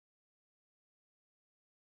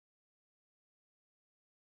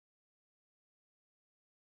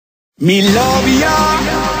Me love ya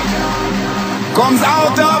comes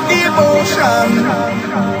out of devotion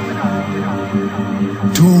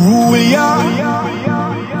to rule ya,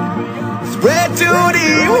 spread to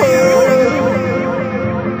the world.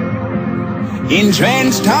 In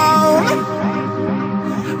Trenchtown,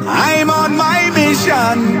 I'm on my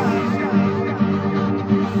mission,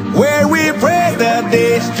 where we pray that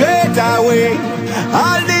they straight away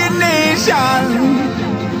all the nation.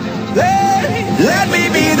 Let me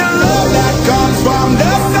be the love that comes from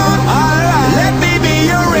the sun. Let me be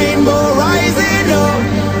your rainbow rising up.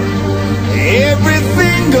 Every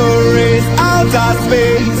single race out of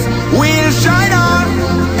space will shine on,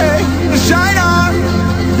 shine on.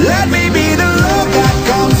 Let me be the love that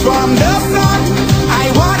comes from the sun. I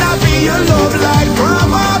wanna be your love light from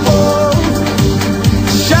above.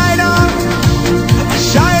 Shine on,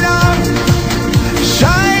 shine on,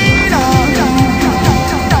 shine on.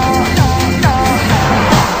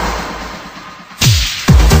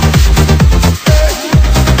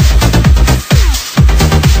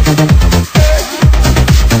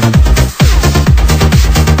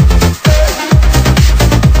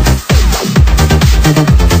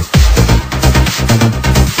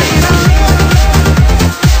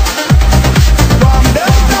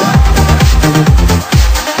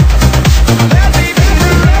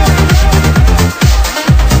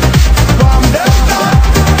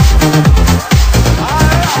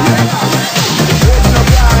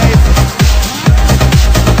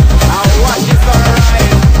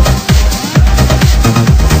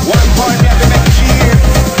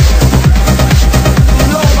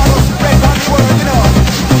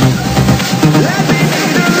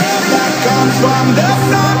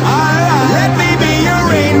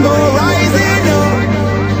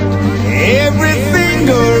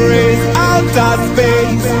 Space